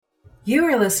You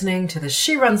are listening to the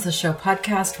She Runs the Show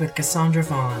podcast with Cassandra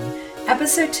Vaughn,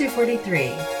 episode 243,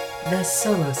 the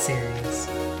solo series.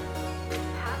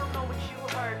 I don't know what you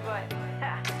heard, but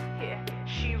yeah,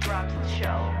 she runs the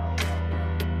show.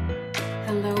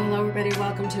 Hello, everybody.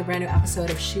 Welcome to a brand new episode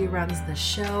of She Runs the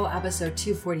Show, episode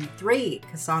 243.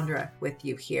 Cassandra with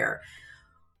you here.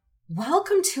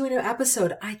 Welcome to a new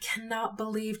episode. I cannot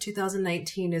believe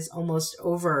 2019 is almost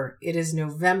over. It is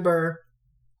November.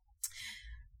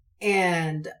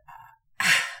 And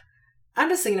I'm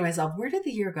just thinking to myself, where did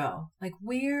the year go? Like,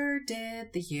 where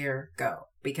did the year go?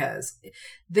 Because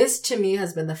this to me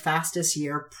has been the fastest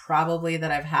year probably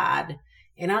that I've had,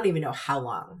 and I don't even know how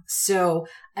long. So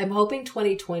I'm hoping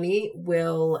 2020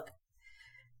 will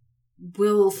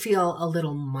feel a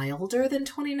little milder than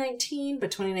 2019, but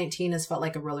 2019 has felt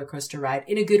like a roller coaster ride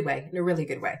in a good way, in a really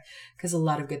good way, because a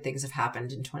lot of good things have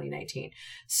happened in 2019.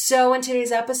 So in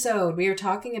today's episode, we are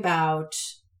talking about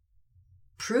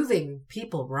proving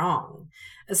people wrong.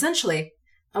 Essentially,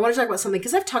 I want to talk about something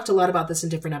because I've talked a lot about this in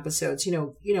different episodes.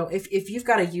 If you've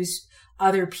got to use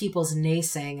other people's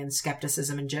naysaying and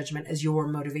skepticism and judgment as your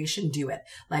motivation, do it.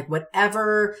 Like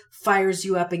whatever fires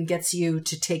you up and gets you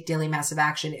to take daily massive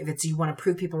action. If it's you want to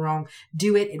prove people wrong,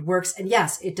 do it. It works. And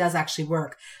yes, it does actually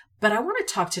work. But I want to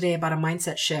talk today about a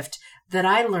mindset shift that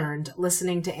I learned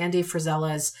listening to Andy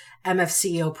Frisella's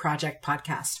MFCEO Project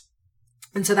podcast.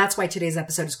 And so that's why today's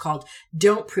episode is called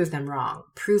Don't Prove Them Wrong,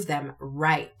 Prove Them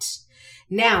Right.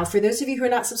 Now, for those of you who are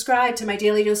not subscribed to my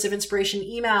Daily Dose of Inspiration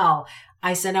email,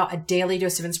 I send out a daily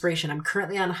dose of inspiration. I'm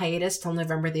currently on hiatus till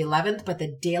November the 11th, but the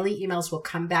daily emails will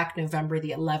come back November the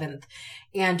 11th.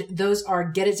 And those are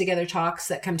get it together talks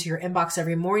that come to your inbox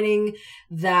every morning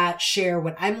that share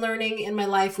what I'm learning in my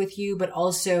life with you, but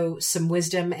also some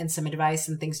wisdom and some advice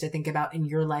and things to think about in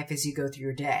your life as you go through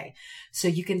your day. So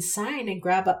you can sign and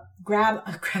grab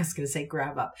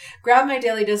my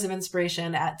daily dose of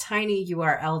inspiration at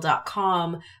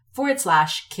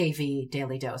tinyurl.com/KV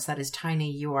Daily Dose. That is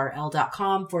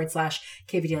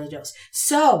tinyurl.com/KV Daily Dose.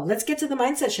 So let's get to the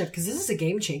mindset shift because this is a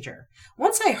game changer.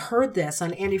 Once I heard this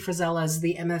on Andy Frisella's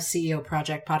The MFCEO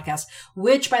Project podcast,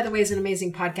 which by the way is an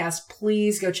amazing podcast,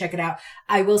 please go check it out.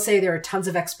 I will say there are tons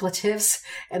of expletives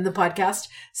in the podcast.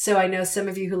 So I know some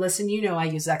of you who listen, I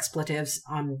use expletives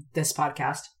on this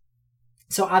podcast.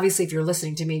 So obviously if you're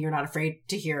listening to me, you're not afraid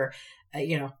to hear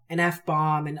an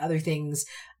F-bomb and other things,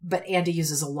 but Andy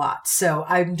uses a lot. So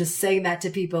I'm just saying that to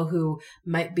people who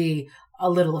might be a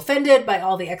little offended by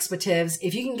all the expletives.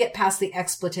 If you can get past the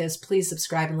expletives, please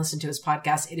subscribe and listen to his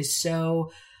podcast. It is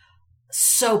so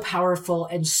powerful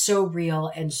and so real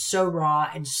and so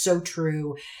raw and so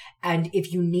true. And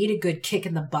if you need a good kick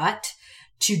in the butt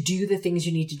to do the things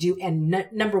you need to do. And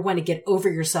number one, to get over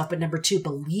yourself, but number two,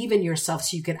 believe in yourself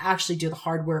so you can actually do the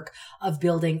hard work of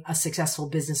building a successful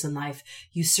business in life.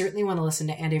 You certainly want to listen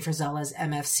to Andy Frisella's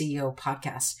MFCEO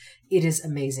podcast. It is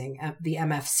amazing. The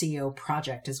MFCEO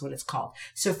Project is what it's called.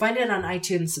 So find it on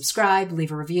iTunes, subscribe,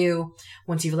 leave a review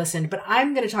once you've listened. But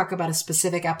I'm going to talk about a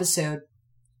specific episode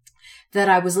that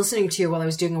I was listening to while I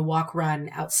was doing a walk run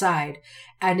outside.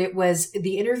 And it was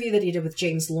the interview that he did with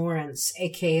James Lawrence,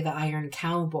 aka the Iron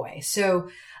Cowboy.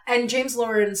 And James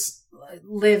Lawrence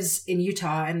lives in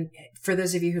Utah. And for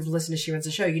those of you who've listened to She Runs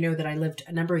the Show, you know that I lived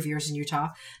a number of years in Utah.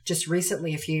 Just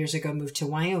recently, a few years ago, moved to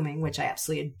Wyoming, which I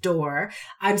absolutely adore.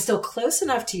 I'm still close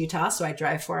enough to Utah, so I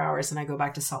drive 4 hours and I go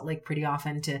back to Salt Lake pretty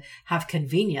often to have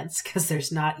convenience because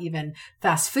there's not even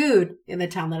fast food in the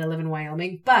town that I live in,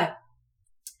 Wyoming. But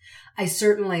I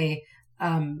certainly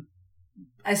can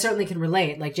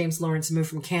relate. Like James Lawrence moved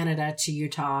from Canada to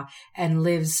Utah and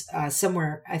lives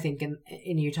somewhere, I think,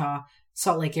 in Utah,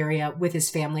 Salt Lake area with his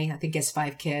family. I think he has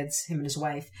 5 kids, him and his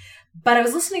wife. But I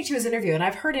was listening to his interview, and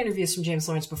I've heard interviews from James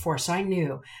Lawrence before, so I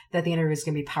knew that the interview was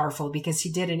going to be powerful because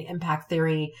he did an Impact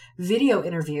Theory video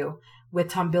interview with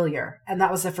Tom Billier. And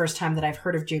that was the first time that I've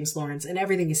heard of James Lawrence, and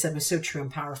everything he said was so true and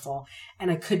powerful.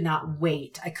 And I could not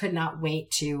wait.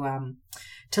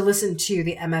 To listen to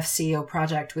the MFCEO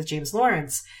Project with James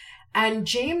Lawrence. And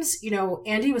James,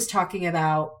 Andy was talking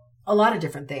about a lot of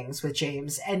different things with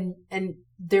James. And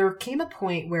there came a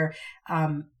point where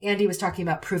Andy was talking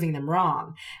about proving them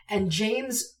wrong. And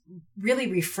James really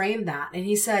reframed that. And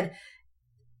he said,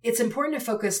 it's important to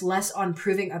focus less on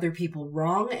proving other people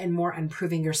wrong and more on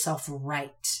proving yourself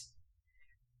right.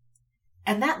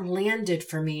 And that landed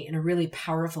for me in a really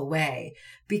powerful way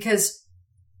because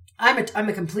I'm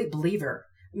a complete believer.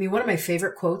 I mean, one of my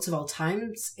favorite quotes of all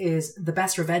times is the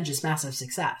best revenge is massive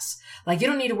success. Like, you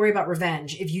don't need to worry about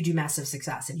revenge if you do massive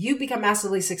success. If you become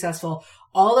massively successful,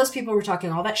 all those people who were talking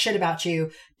all that shit about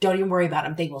you, don't even worry about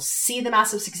them. They will see the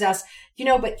massive success,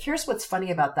 but here's what's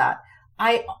funny about that.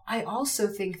 I also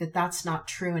think that that's not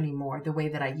true anymore the way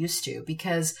that I used to,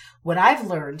 because what I've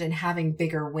learned in having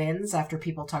bigger wins after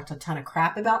people talked a ton of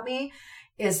crap about me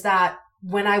is that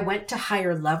when I went to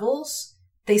higher levels,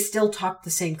 they still talked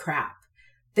the same crap.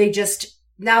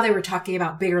 Now they were talking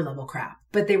about bigger level crap,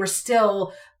 but they were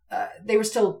still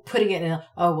putting it in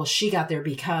oh, well, she got there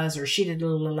because, or she did,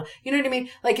 blah, blah, blah. You know what I mean?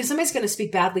 Like if somebody's going to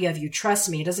speak badly of you, trust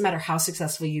me, it doesn't matter how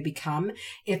successful you become.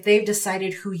 If they've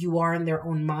decided who you are in their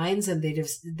own minds and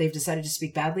they've decided to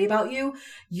speak badly about you,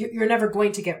 you're never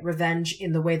going to get revenge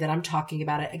in the way that I'm talking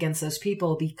about it against those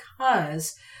people,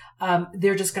 because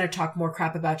they're just going to talk more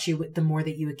crap about you the more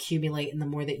that you accumulate and the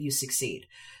more that you succeed.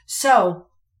 So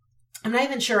I'm not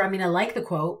even sure. I mean, I like the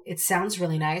quote. It sounds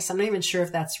really nice. I'm not even sure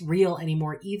if that's real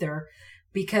anymore either,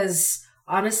 because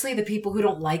honestly, the people who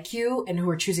don't like you and who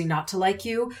are choosing not to like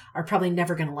you are probably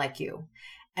never going to like you.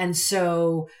 And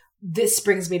so this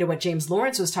brings me to what James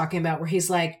Lawrence was talking about, where he's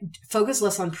like, focus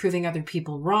less on proving other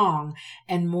people wrong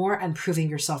and more on proving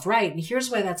yourself right. And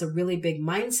here's why that's a really big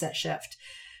mindset shift,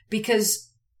 because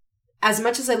as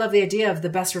much as I love the idea of the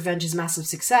best revenge is massive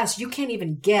success, you can't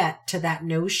even get to that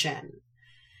notion.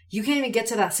 You can't even get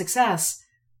to that success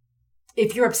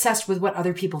if you're obsessed with what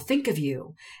other people think of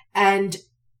you. And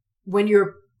when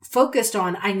you're focused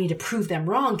on, I need to prove them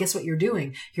wrong, guess what you're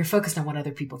doing? You're focused on what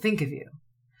other people think of you.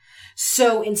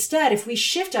 So instead, if we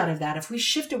shift out of that, if we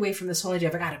shift away from this whole idea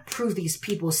of I got to prove these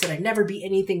people who said I'd never be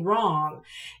anything wrong,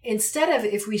 instead of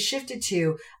if we shifted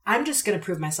to, I'm just going to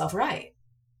prove myself right.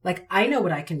 Like, I know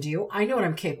what I can do. I know what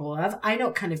I'm capable of. I know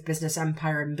what kind of business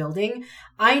empire I'm building.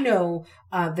 I know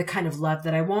the kind of love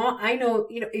that I want. I know,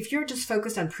 if you're just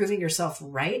focused on proving yourself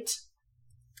right,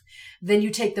 then you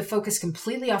take the focus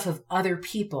completely off of other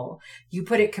people. You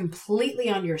put it completely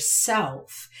on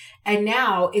yourself. And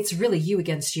now it's really you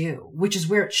against you, which is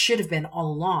where it should have been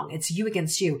all along. It's you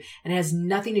against you, and it has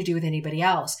nothing to do with anybody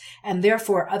else. And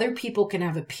therefore, other people can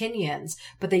have opinions,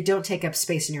 but they don't take up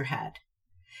space in your head.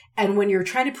 And when you're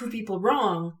trying to prove people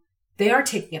wrong, they are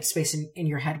taking up space in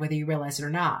your head, whether you realize it or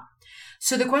not.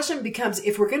 So the question becomes,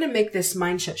 if we're going to make this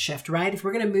mindset shift, right? If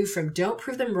we're going to move from don't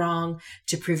prove them wrong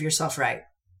to prove yourself right,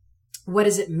 what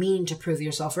does it mean to prove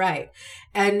yourself right?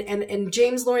 And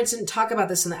James Lawrence didn't talk about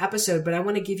this in the episode, but I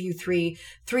want to give you three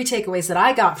takeaways that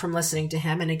I got from listening to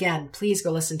him. And again, please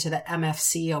go listen to the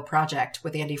MFCEO project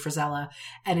with Andy Frisella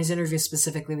and his interview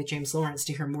specifically with James Lawrence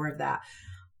to hear more of that.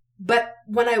 But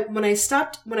when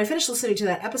I finished listening to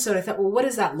that episode, I thought, well, what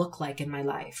does that look like in my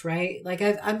life? Right? Like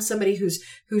I'm somebody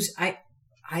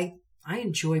I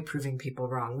enjoy proving people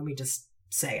wrong. Let me just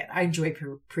say it. I enjoy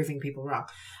proving people wrong.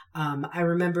 I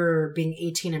remember being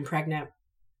 18 and pregnant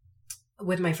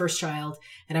with my first child,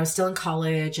 and I was still in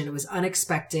college, and it was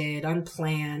unexpected,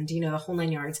 unplanned, the whole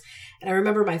 9 yards. And I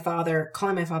remember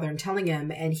calling my father and telling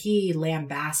him, and he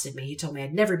lambasted me. He told me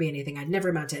I'd never be anything. I'd never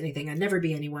amount to anything. I'd never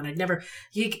be anyone.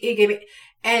 He gave me,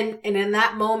 and in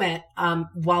that moment,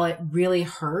 while it really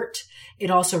hurt, it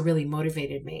also really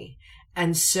motivated me.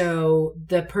 And so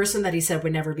the person that he said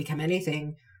would never become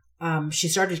anything, she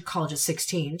started college at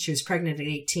 16. She was pregnant at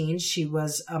 18. She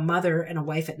was a mother and a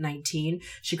wife at 19.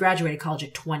 She graduated college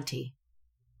at 20.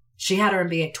 She had her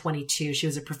MBA at 22. She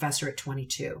was a professor at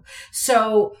 22.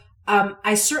 So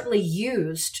I certainly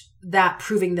used that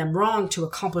proving them wrong to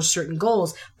accomplish certain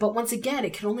goals. But once again,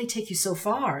 it can only take you so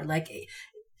far. Like,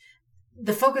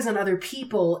 the focus on other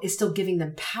people is still giving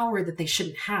them power that they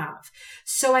shouldn't have.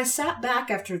 So I sat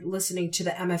back after listening to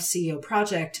the MFCEO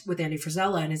project with Andy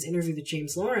Frisella and his interview with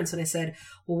James Lawrence, and I said,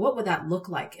 well, what would that look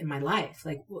like in my life?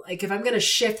 Like if I'm going to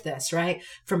shift this, right,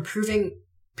 from proving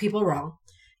people wrong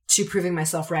to proving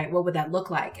myself right, what would that look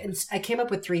like? And I came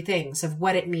up with 3 things of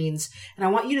what it means. And I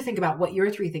want you to think about what your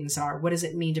 3 things are. What does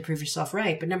it mean to prove yourself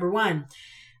right? But number 1,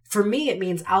 for me, it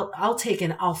means I'll take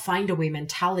an I'll find a way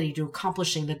mentality to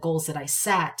accomplishing the goals that I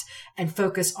set and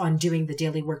focus on doing the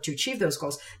daily work to achieve those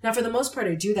goals. Now, for the most part,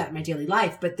 I do that in my daily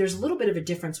life, but there's a little bit of a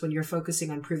difference when you're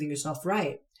focusing on proving yourself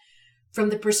right. From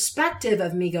the perspective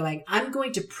of me going, I'm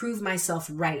going to prove myself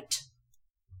right.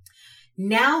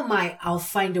 Now I'll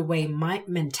find a way, my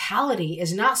mentality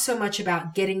is not so much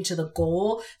about getting to the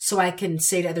goal so I can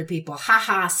say to other people,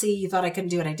 haha, see, you thought I couldn't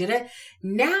do it, I did it.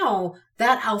 Now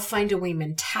that I'll find a way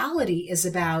mentality is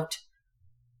about,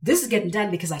 this is getting done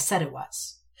because I said it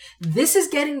was. This is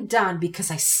getting done because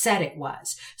I said it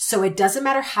was. So it doesn't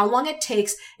matter how long it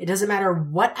takes. It doesn't matter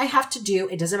what I have to do.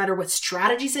 It doesn't matter what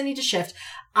strategies I need to shift.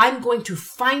 I'm going to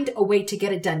find a way to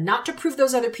get it done, not to prove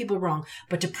those other people wrong,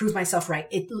 but to prove myself right.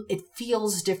 It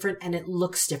feels different and it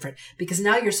looks different because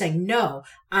now you're saying, no,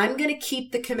 I'm going to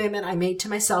keep the commitment I made to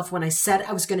myself when I said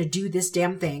I was going to do this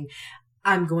damn thing.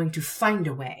 I'm going to find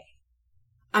a way.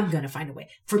 I'm going to find a way.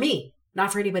 For me,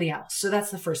 not for anybody else. So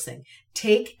that's the first thing.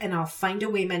 Take and I'll find a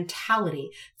way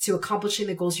mentality to accomplishing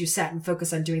the goals you set and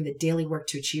focus on doing the daily work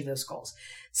to achieve those goals.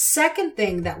 Second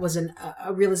thing that was a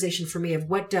realization for me of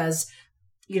what does,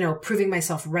 proving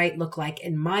myself right look like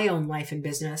in my own life and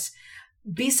business.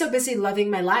 Be so busy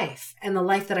loving my life and the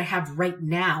life that I have right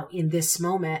now in this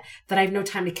moment that I have no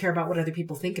time to care about what other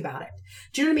people think about it.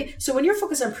 Do you know what I mean? So when you're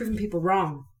focused on proving people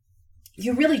wrong,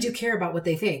 you really do care about what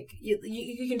they think.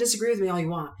 You can disagree with me all you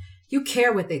want. You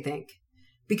care what they think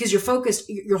because you're focused.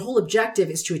 Your whole objective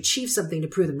is to achieve something to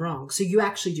prove them wrong. So you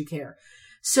actually do care.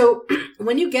 So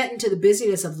when you get into the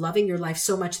busyness of loving your life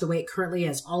so much the way it currently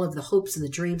is, all of the hopes and the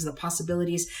dreams, the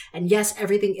possibilities, and yes,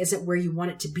 everything isn't where you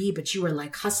want it to be, but you are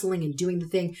like hustling and doing the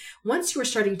thing. Once you are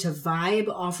starting to vibe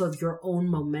off of your own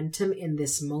momentum in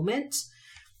this moment,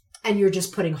 and you're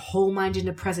just putting whole mind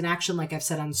into present action, like I've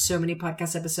said on so many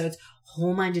podcast episodes,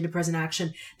 whole mind into present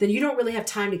action, then you don't really have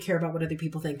time to care about what other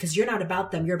people think because you're not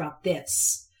about them. You're about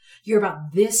this. You're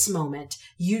about this moment,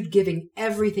 you giving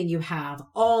everything you have,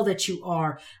 all that you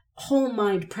are, whole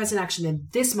mind, present action in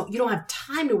this moment. You don't have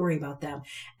time to worry about them.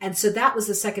 And so that was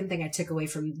the second thing I took away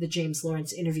from the James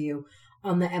Lawrence interview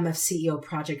on the MFCEO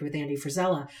project with Andy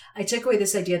Frisella. I took away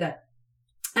this idea that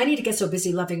I need to get so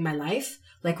busy loving my life,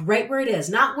 like right where it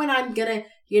is, not when I'm going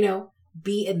to,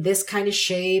 be in this kind of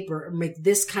shape or make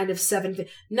this kind of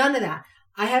none of that.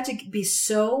 I have to be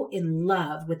so in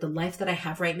love with the life that I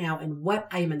have right now and what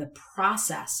I am in the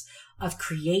process of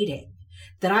creating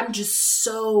that I'm just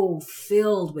so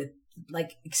filled with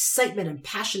like excitement and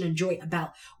passion and joy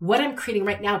about what I'm creating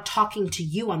right now, talking to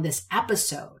you on this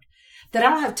episode, that I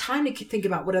don't have time to think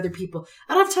about I don't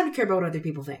have time to care about what other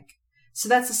people think. So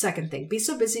that's the second thing. Be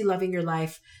so busy loving your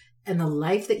life and the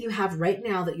life that you have right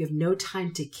now that you have no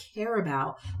time to care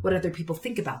about what other people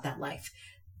think about that life.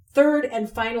 Third and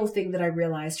final thing that I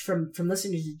realized from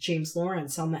listening to James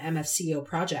Lawrence on the MFCEO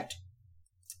project,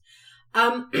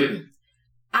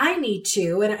 I need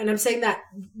to, and I'm saying that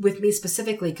with me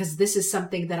specifically because this is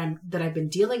something that I've been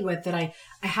dealing with that I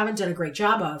haven't done a great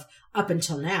job of up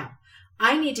until now.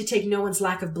 I need to take no one's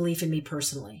lack of belief in me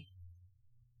personally.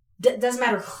 Doesn't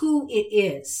matter who it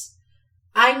is.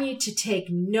 I need to take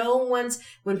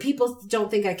when people don't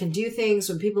think I can do things,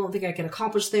 when people don't think I can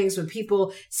accomplish things, when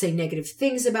people say negative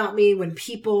things about me, when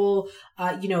people,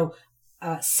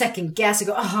 second guess and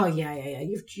go, oh, yeah.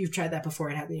 You've tried that before.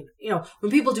 It happened.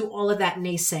 When people do all of that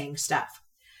naysaying stuff,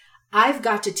 I've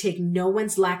got to take no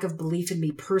one's lack of belief in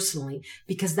me personally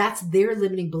because that's their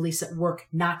limiting beliefs at work,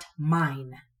 not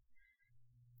mine.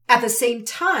 At the same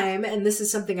time, and this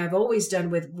is something I've always done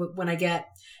with when I get,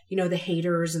 the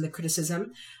haters and the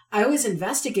criticism, I always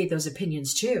investigate those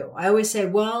opinions too. I always say,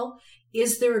 well,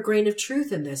 is there a grain of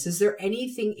truth in this? Is there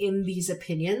anything in these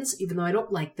opinions, even though I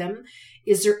don't like them?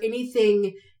 Is there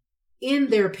anything in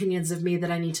their opinions of me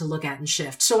that I need to look at and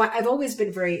shift? So I've always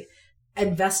been very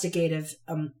investigative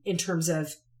in terms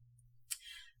of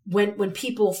when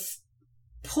people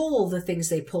pull the things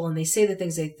they pull and they say the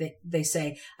things they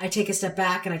say, I take a step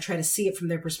back and I try to see it from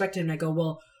their perspective and I go,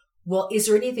 well, is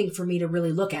there anything for me to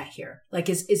really look at here? Like,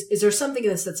 is there something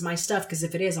in this that's my stuff? Because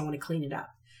if it is, I want to clean it up.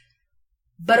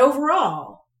 But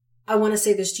overall, I want to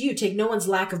say this to you. Take no one's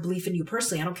lack of belief in you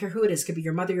personally. I don't care who it is. It could be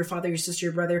your mother, your father, your sister,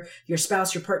 your brother, your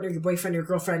spouse, your partner, your boyfriend, your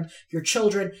girlfriend, your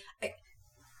children.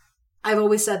 I've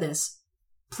always said this.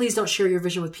 Please don't share your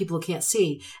vision with people who can't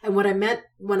see. And what I meant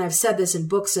when I've said this in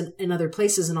books and in other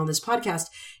places and on this podcast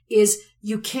is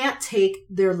you can't take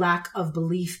their lack of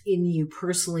belief in you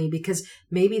personally because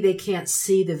maybe they can't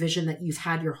see the vision that you've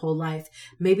had your whole life.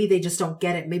 Maybe they just don't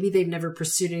get it. Maybe they've never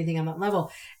pursued anything on that level.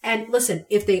 And listen,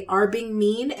 if they are being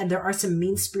mean and there are some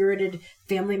mean-spirited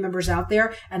family members out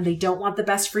there and they don't want the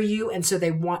best for you and so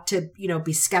they want to,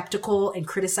 be skeptical and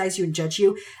criticize you and judge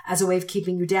you as a way of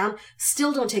keeping you down,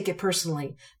 still don't take it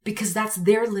personally because that's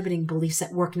their limiting beliefs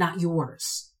at work, not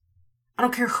yours. I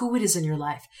don't care who it is in your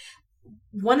life.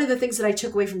 One of the things that I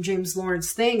took away from James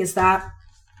Lawrence's thing is that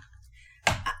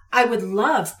I would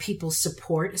love people's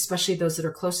support, especially those that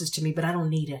are closest to me, but I don't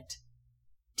need it.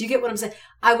 Do you get what I'm saying?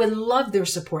 I would love their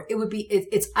support.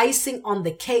 It's icing on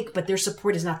the cake, but their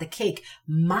support is not the cake.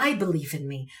 My belief in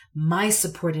me, my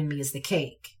support in me is the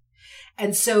cake.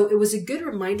 And so it was a good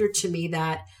reminder to me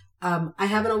that I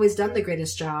haven't always done the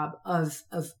greatest job of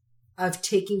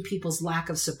taking people's lack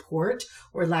of support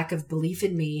or lack of belief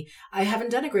in me. I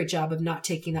haven't done a great job of not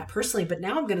taking that personally, but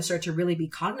now I'm going to start to really be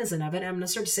cognizant of it. And I'm going to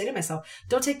start to say to myself,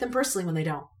 don't take them personally when they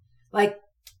don't. Like,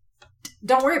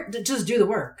 don't worry, just do the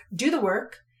work. Do the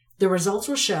work. The results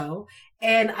will show.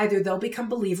 And either they'll become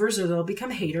believers or they'll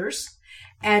become haters.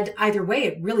 And either way,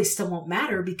 it really still won't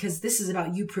matter because this is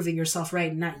about you proving yourself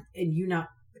right and you not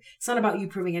It's not about you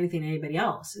proving anything to anybody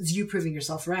else. It's you proving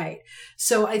yourself right.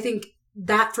 So I think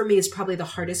that for me is probably the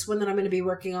hardest one that I'm going to be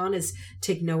working on, is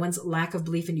take no one's lack of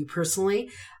belief in you personally.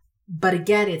 But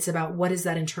again, it's about what is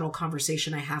that internal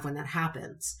conversation I have when that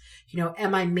happens?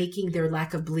 Am I making their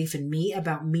lack of belief in me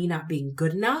about me not being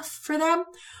good enough for them?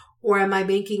 Or am I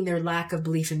making their lack of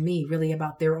belief in me really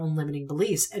about their own limiting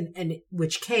beliefs? And in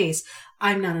which case,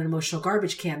 I'm not an emotional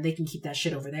garbage can. They can keep that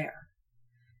shit over there.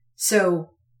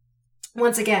 So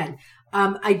once again,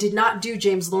 I did not do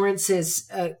James Lawrence's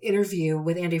interview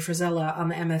with Andy Frisella on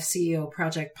the MFCEO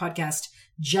Project podcast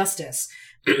justice.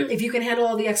 If you can handle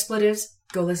all the expletives,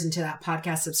 go listen to that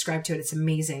podcast, subscribe to it. It's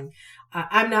amazing.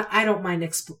 I don't mind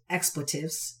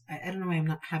expletives. I don't know why I'm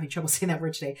not having trouble saying that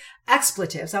word today.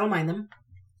 Expletives. I don't mind them.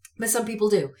 But some people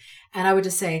do. And I would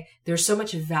just say there's so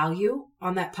much value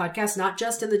on that podcast, not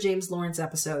just in the James Lawrence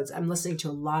episodes. I'm listening to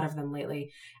a lot of them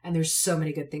lately, and there's so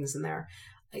many good things in there.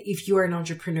 If you are an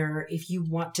entrepreneur, if you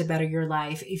want to better your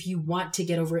life, if you want to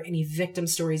get over any victim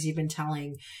stories you've been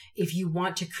telling, if you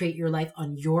want to create your life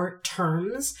on your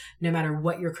terms, no matter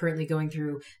what you're currently going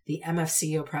through, the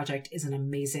MFCEO Project is an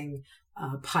amazing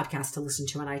podcast to listen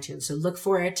to on iTunes. So look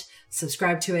for it,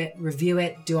 subscribe to it, review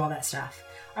it, do all that stuff.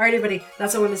 All right, everybody,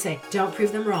 that's all I want to say. Don't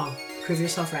prove them wrong. Prove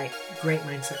yourself right. Great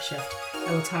mindset shift.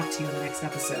 I will talk to you in the next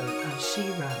episode of She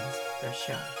Runs the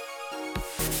Show.